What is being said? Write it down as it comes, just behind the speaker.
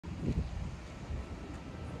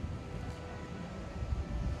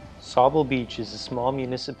Sauble Beach is a small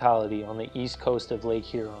municipality on the east coast of Lake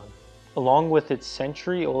Huron. Along with its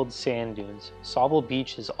century-old sand dunes, Sauble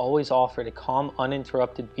Beach has always offered a calm,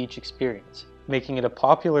 uninterrupted beach experience, making it a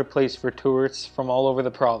popular place for tourists from all over the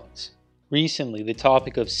province. Recently, the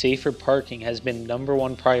topic of safer parking has been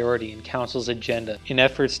 #1 priority in Council's agenda in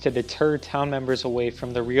efforts to deter town members away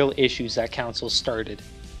from the real issues that Council started.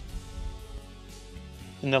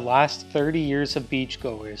 In the last 30 years of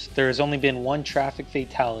beachgoers, there has only been one traffic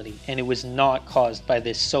fatality, and it was not caused by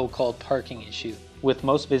this so-called parking issue, with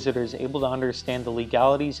most visitors able to understand the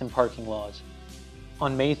legalities and parking laws.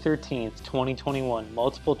 On May 13, 2021,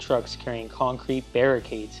 multiple trucks carrying concrete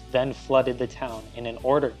barricades then flooded the town in an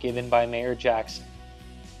order given by Mayor Jackson.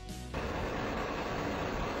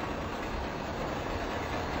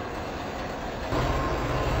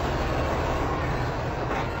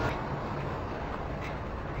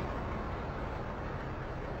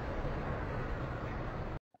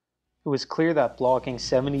 It was clear that blocking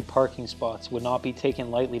 70 parking spots would not be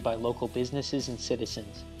taken lightly by local businesses and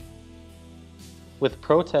citizens. With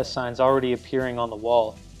protest signs already appearing on the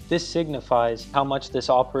wall, this signifies how much this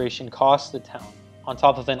operation cost the town, on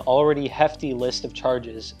top of an already hefty list of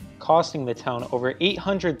charges, costing the town over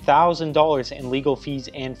 $800,000 in legal fees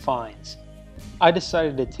and fines. I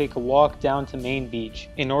decided to take a walk down to Main Beach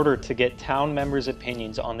in order to get town members'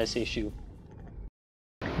 opinions on this issue.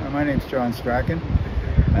 My name's John Strachan.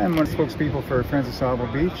 I'm one of the spokespeople for Friends of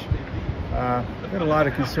Sauble Beach. I've got a lot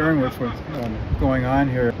of concern with what's going on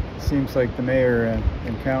here. It seems like the mayor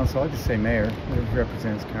and council, I'll just say mayor, who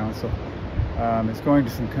represents council, is going to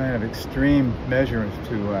some kind of extreme measures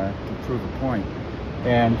to prove a point.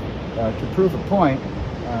 And to prove a point,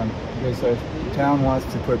 because the town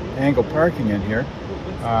wants to put angle parking in here,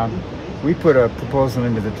 we put a proposal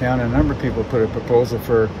into the town, and a number of people put a proposal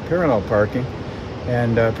for parallel parking.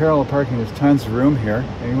 And parallel parking, there's tons of room here,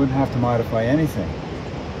 and you wouldn't have to modify anything.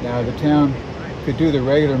 Now, the town could do the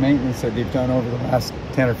regular maintenance that they've done over the last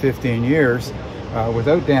 10 or 15 years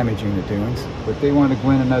without damaging the dunes, but they want to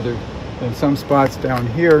go in another, in some spots down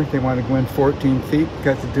here, they want to go in 14 feet,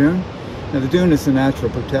 cut the dune. Now, the dune is a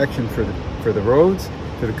natural protection for the roads,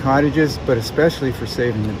 for the cottages, but especially for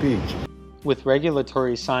saving the beach. With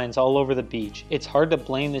regulatory signs all over the beach, it's hard to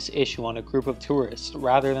blame this issue on a group of tourists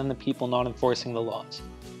rather than the people not enforcing the laws.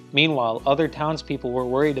 Meanwhile, other townspeople were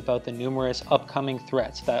worried about the numerous upcoming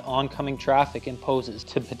threats that oncoming traffic imposes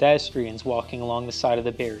to pedestrians walking along the side of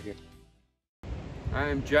the barrier.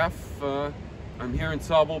 I'm Jeff. I'm here in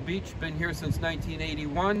Sauble Beach. Been here since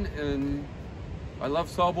 1981, and I love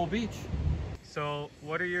Sauble Beach. So,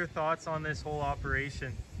 what are your thoughts on this whole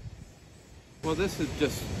operation? Well, this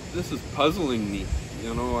is puzzling me.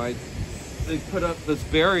 You know, they put up this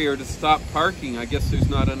barrier to stop parking. I guess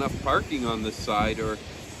there's not enough parking on this side,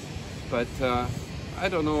 but I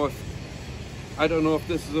don't know if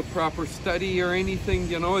this is a proper study or anything.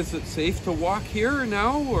 You know, is it safe to walk here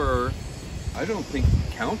now, or I don't think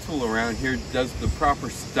council around here does the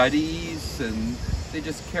proper studies, and they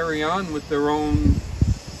just carry on with their own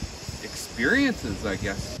experiences, I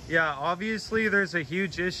guess. Yeah, obviously there's a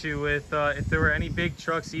huge issue with if there were any big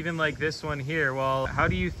trucks, even like this one here. Well, how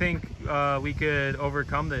do you think we could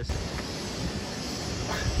overcome this?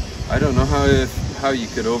 I don't know how you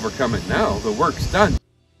could overcome it now. The work's done.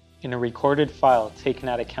 In a recorded file taken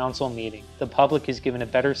at a council meeting, the public is given a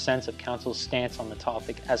better sense of council's stance on the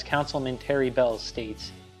topic, as Councilman Terry Bell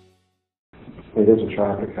states. It is a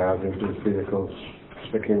traffic hazard with vehicles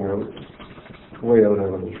sticking out way out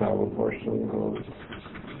on the travel portion of the road.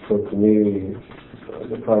 So to me,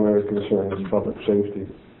 the primary concern is public safety.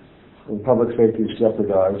 And public safety is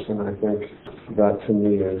jeopardized, and I think that to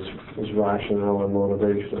me is rationale and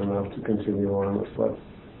motivation enough to continue on with what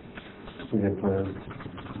we had planned.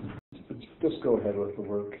 Just go ahead with the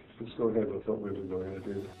work. Just go ahead with what we were going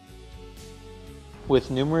to do. With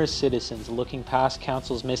numerous citizens looking past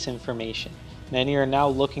council's misinformation, many are now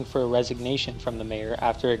looking for a resignation from the mayor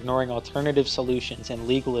after ignoring alternative solutions and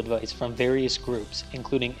legal advice from various groups,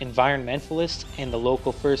 including environmentalists and the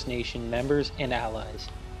local First Nation members and allies.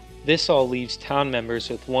 This all leaves town members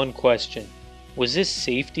with one question: was this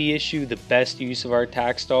safety issue the best use of our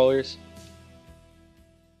tax dollars?